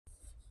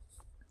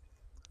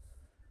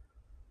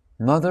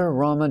Mother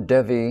Rama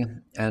Devi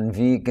and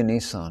V.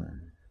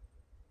 Ganesan.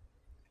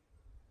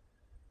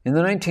 In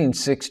the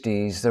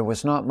 1960s, there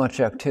was not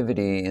much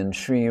activity in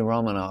Sri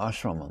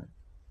Ramanasramam.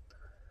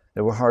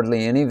 There were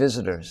hardly any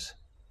visitors.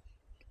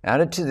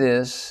 Added to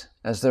this,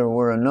 as there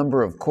were a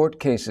number of court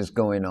cases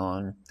going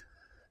on,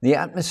 the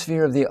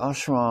atmosphere of the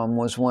ashram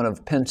was one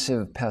of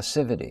pensive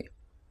passivity.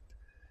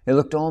 It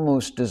looked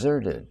almost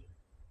deserted.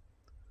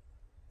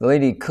 The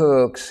lady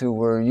cooks, who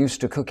were used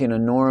to cooking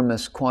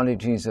enormous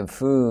quantities of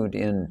food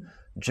in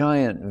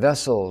giant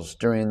vessels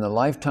during the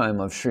lifetime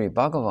of Sri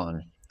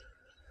Bhagavan,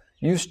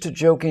 used to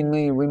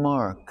jokingly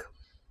remark,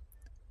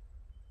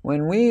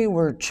 "When we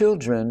were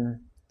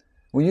children,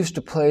 we used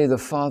to play the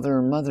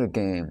father-mother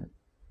game.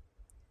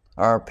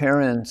 Our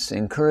parents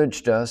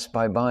encouraged us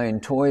by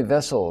buying toy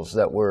vessels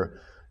that were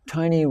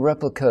tiny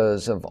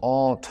replicas of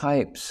all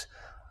types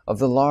of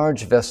the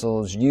large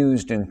vessels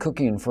used in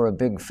cooking for a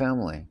big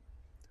family.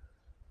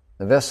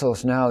 The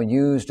vessels now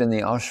used in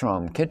the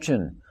ashram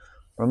kitchen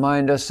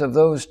remind us of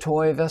those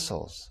toy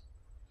vessels."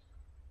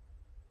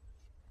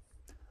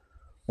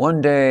 One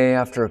day,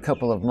 after a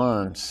couple of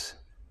months,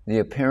 the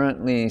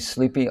apparently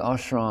sleepy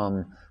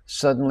ashram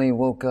suddenly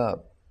woke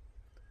up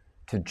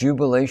to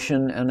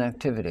jubilation and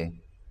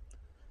activity.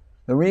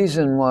 The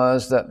reason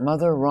was that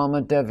Mother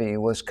Rama Devi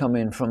was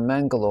coming from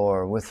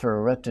Mangalore with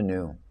her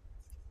retinue,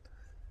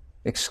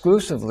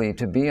 exclusively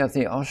to be at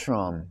the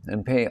ashram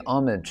and pay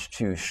homage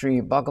to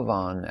Sri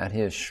Bhagavan at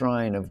his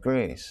shrine of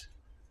grace.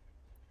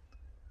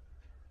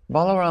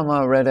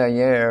 Balarama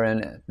Redayer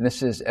and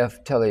Mrs.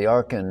 F.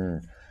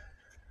 Teliarkan,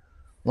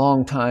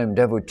 longtime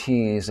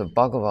devotees of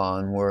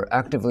Bhagavan, were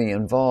actively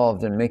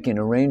involved in making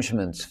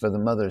arrangements for the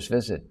mother's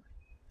visit.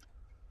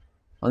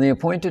 On the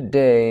appointed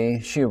day,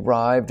 she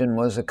arrived and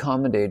was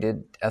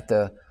accommodated at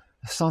the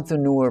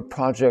Santhanur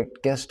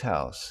Project guest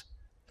house,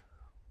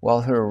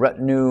 while her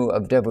retinue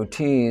of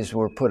devotees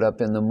were put up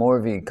in the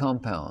Morvi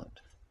compound.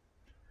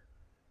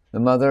 The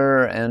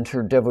mother and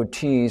her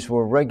devotees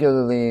were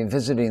regularly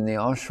visiting the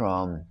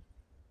ashram,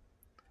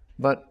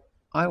 but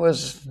I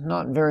was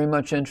not very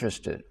much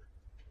interested.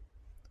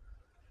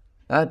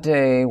 That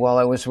day, while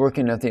I was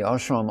working at the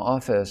ashram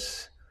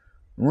office,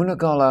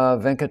 Munagala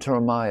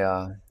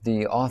Venkataramaya,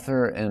 the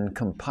author and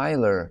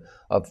compiler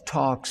of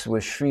Talks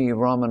with Sri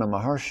Ramana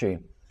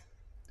Maharshi,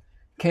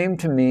 came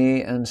to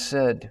me and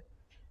said,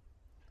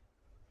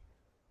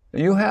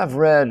 "You have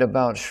read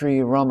about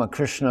Sri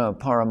Ramakrishna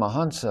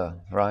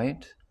Paramahansa,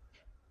 right?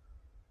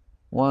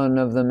 One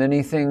of the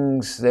many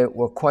things that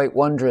were quite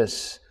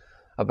wondrous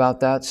about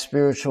that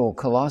spiritual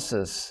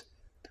colossus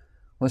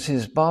was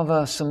his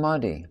bhava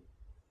samadhi,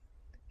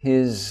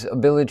 his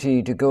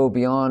ability to go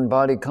beyond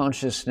body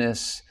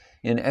consciousness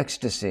in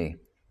ecstasy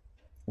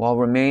while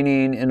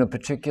remaining in a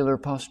particular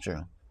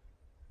posture.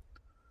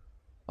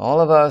 All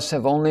of us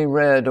have only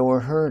read or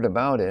heard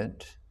about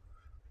it,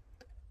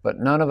 but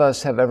none of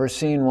us have ever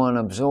seen one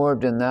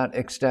absorbed in that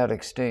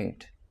ecstatic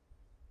state.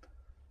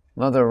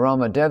 Mother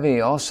Rama Devi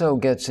also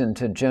gets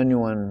into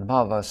genuine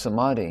bhava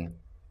samadhi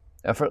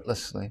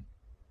effortlessly.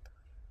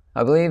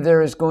 I believe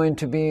there is going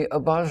to be a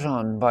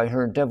bhajan by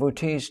her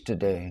devotees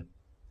today.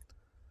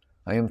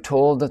 I am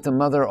told that the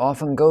mother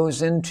often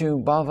goes into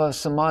bhava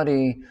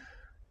samadhi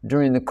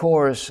during the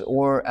course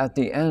or at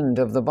the end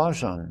of the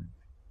bhajan.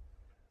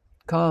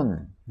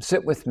 Come,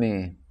 sit with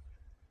me.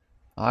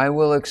 I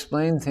will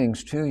explain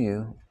things to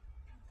you."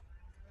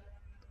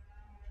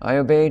 I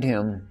obeyed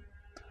him.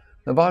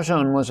 The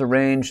bhajan was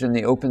arranged in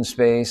the open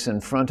space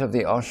in front of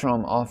the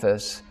ashram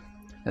office,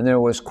 and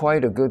there was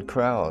quite a good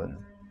crowd.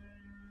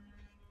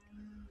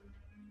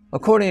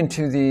 According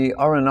to the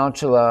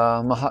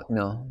Arunachala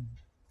Mahatmya,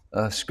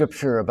 a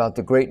scripture about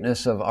the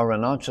greatness of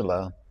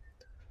Arunachala,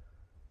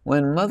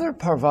 when Mother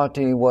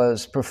Parvati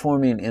was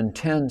performing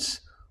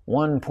intense,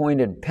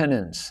 one-pointed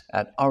penance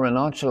at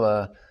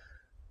Arunachala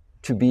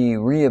to be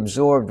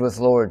reabsorbed with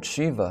Lord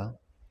Shiva,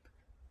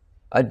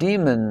 a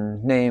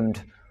demon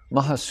named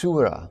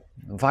Mahasura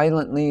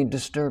violently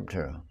disturbed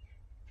her.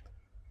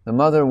 The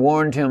mother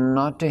warned him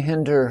not to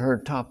hinder her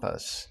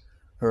tapas,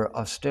 her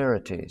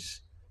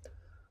austerities,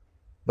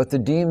 but the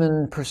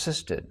demon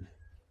persisted.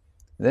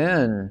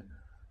 Then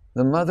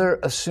the mother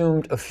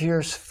assumed a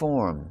fierce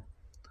form,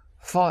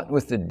 fought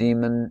with the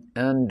demon,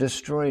 and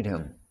destroyed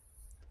him.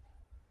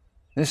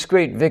 This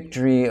great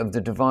victory of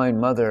the Divine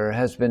Mother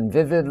has been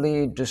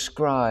vividly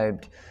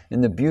described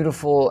in the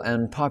beautiful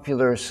and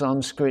popular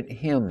Sanskrit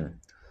hymn,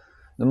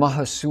 the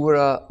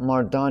Mahasura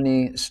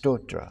Mardani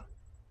Stotra.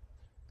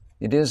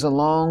 It is a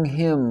long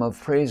hymn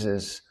of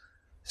praises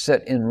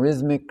set in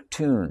rhythmic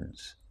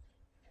tunes.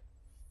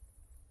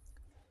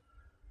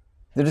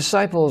 The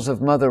disciples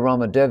of Mother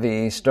Rama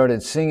Devi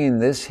started singing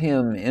this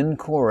hymn in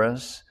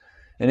chorus,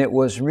 and it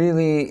was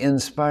really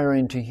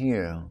inspiring to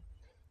hear.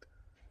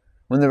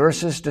 When the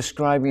verses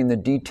describing the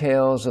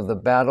details of the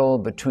battle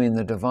between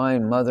the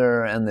Divine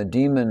Mother and the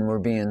demon were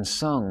being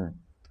sung,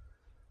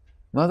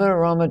 Mother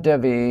Rama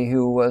Devi,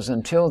 who was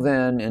until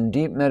then in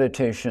deep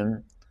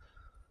meditation,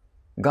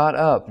 got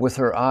up with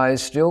her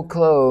eyes still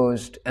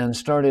closed and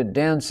started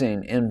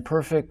dancing in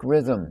perfect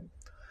rhythm,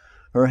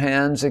 her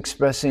hands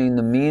expressing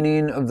the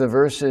meaning of the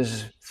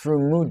verses through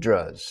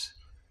mudras,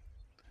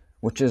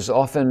 which is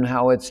often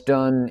how it's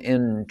done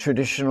in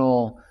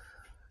traditional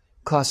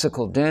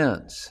classical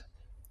dance,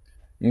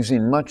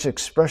 using much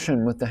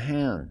expression with the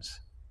hands.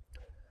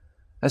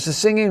 As the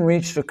singing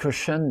reached a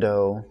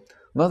crescendo,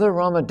 Mother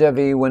Rama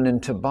Devi went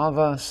into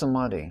Bhava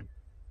Samadhi.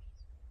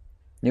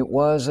 It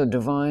was a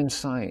divine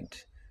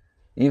sight,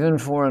 even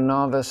for a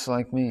novice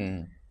like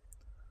me.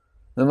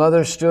 The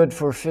mother stood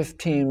for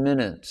 15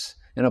 minutes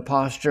in a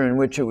posture in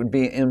which it would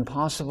be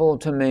impossible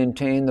to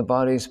maintain the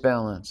body's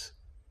balance,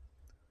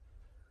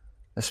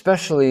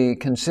 especially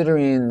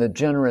considering the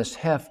generous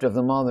heft of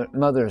the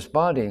mother's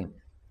body.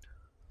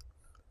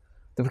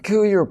 The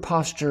peculiar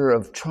posture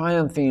of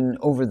triumphing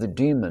over the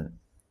demon,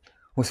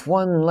 with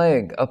one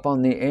leg up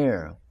on the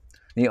air,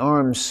 the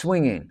arms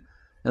swinging,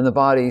 and the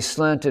body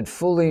slanted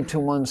fully to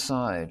one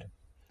side.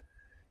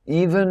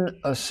 Even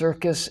a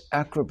circus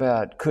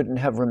acrobat couldn't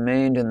have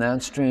remained in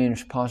that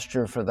strange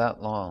posture for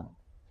that long.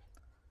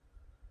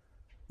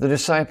 The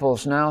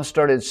disciples now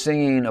started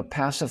singing a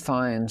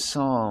pacifying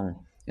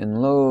song in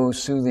low,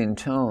 soothing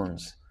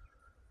tones,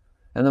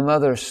 and the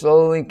mother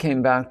slowly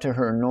came back to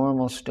her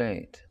normal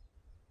state.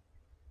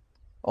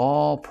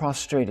 All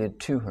prostrated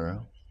to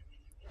her.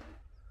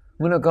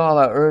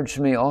 Munagala urged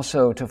me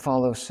also to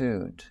follow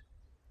suit.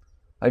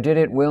 I did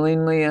it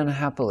willingly and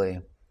happily,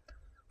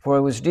 for I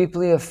was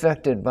deeply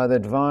affected by the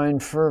divine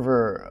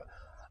fervor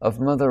of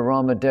Mother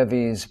Rama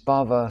Devi's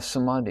Bhava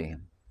Samadhi.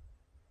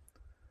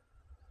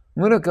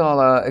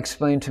 Munagala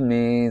explained to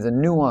me the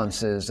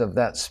nuances of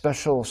that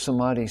special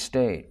Samadhi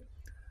state,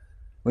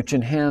 which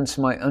enhanced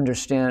my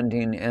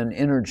understanding and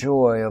inner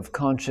joy of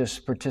conscious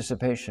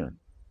participation.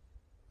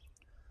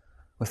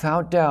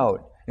 Without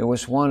doubt, it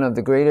was one of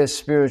the greatest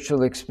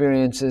spiritual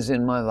experiences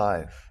in my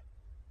life.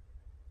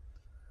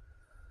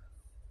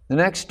 The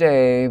next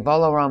day,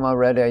 Balarama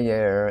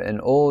Redayyer, an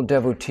old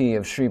devotee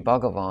of Sri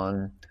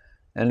Bhagavan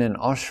and an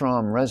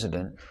ashram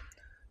resident,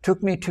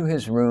 took me to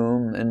his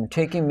room and,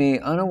 taking me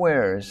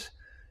unawares,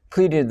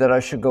 pleaded that I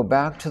should go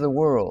back to the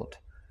world,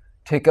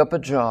 take up a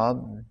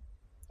job,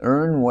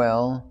 earn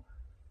well,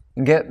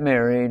 get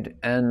married,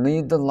 and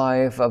lead the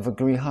life of a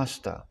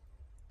grihasta,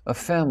 a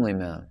family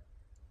man.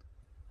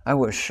 I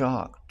was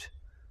shocked.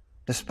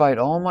 Despite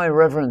all my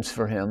reverence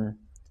for him,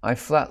 I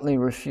flatly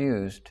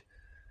refused.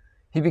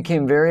 He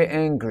became very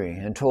angry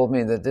and told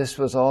me that this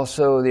was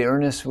also the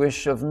earnest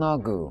wish of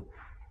Nagu,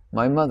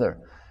 my mother,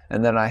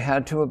 and that I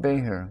had to obey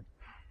her.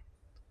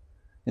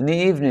 In the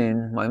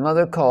evening, my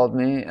mother called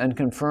me and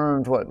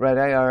confirmed what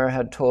Redayyer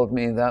had told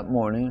me that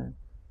morning.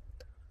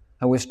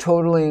 I was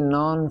totally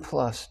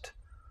nonplussed.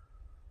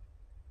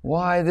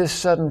 Why this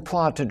sudden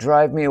plot to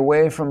drive me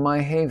away from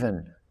my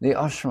haven, the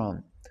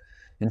ashram,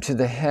 into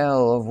the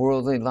hell of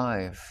worldly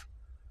life?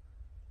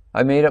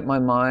 I made up my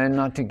mind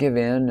not to give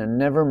in and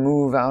never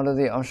move out of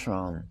the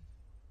ashram.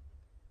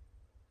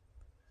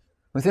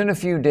 Within a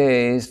few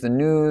days, the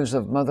news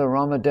of Mother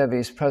Rama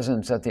Devi's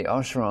presence at the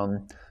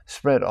ashram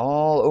spread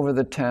all over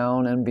the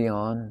town and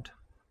beyond.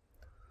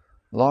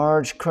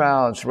 Large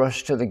crowds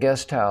rushed to the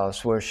guest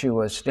house where she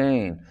was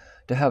staying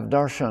to have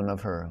darshan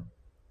of her.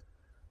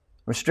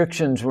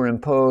 Restrictions were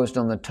imposed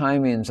on the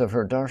timings of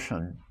her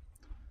darshan.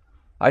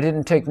 I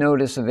didn't take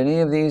notice of any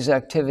of these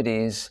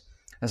activities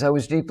as I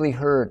was deeply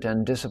hurt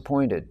and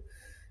disappointed,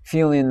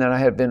 feeling that I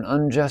had been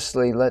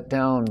unjustly let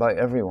down by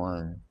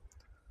everyone.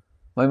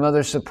 My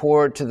mother's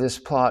support to this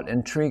plot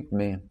intrigued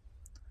me.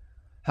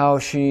 How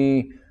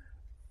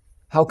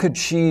could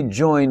she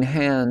join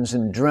hands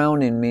in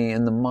drowning me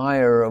in the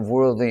mire of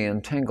worldly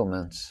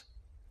entanglements?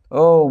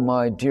 Oh,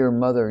 my dear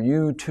mother,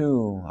 you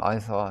too, I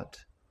thought.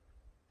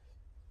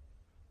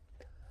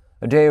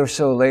 A day or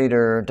so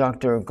later,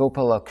 Dr.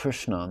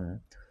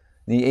 Gopalakrishnan,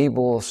 the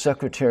able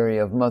secretary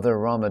of Mother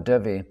Rama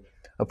Devi,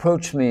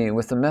 approached me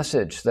with the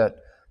message that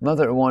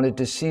Mother wanted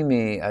to see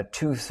me at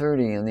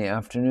 2:30 in the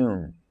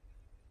afternoon.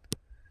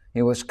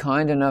 He was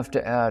kind enough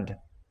to add,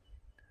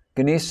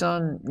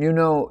 "Ganesan, you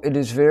know, it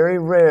is very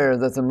rare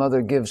that the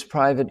Mother gives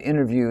private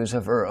interviews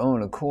of her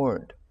own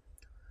accord.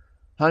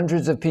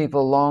 Hundreds of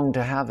people long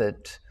to have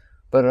it,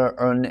 but are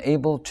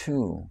unable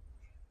to.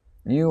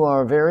 You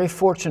are very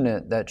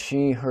fortunate that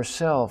she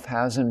herself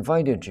has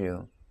invited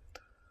you.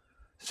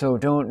 So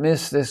don't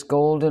miss this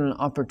golden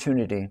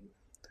opportunity.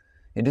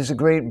 It is a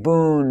great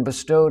boon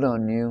bestowed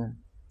on you."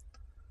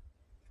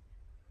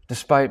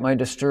 Despite my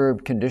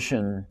disturbed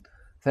condition,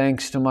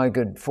 thanks to my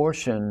good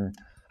fortune,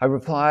 I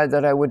replied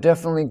that I would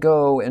definitely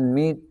go and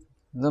meet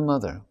the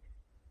Mother.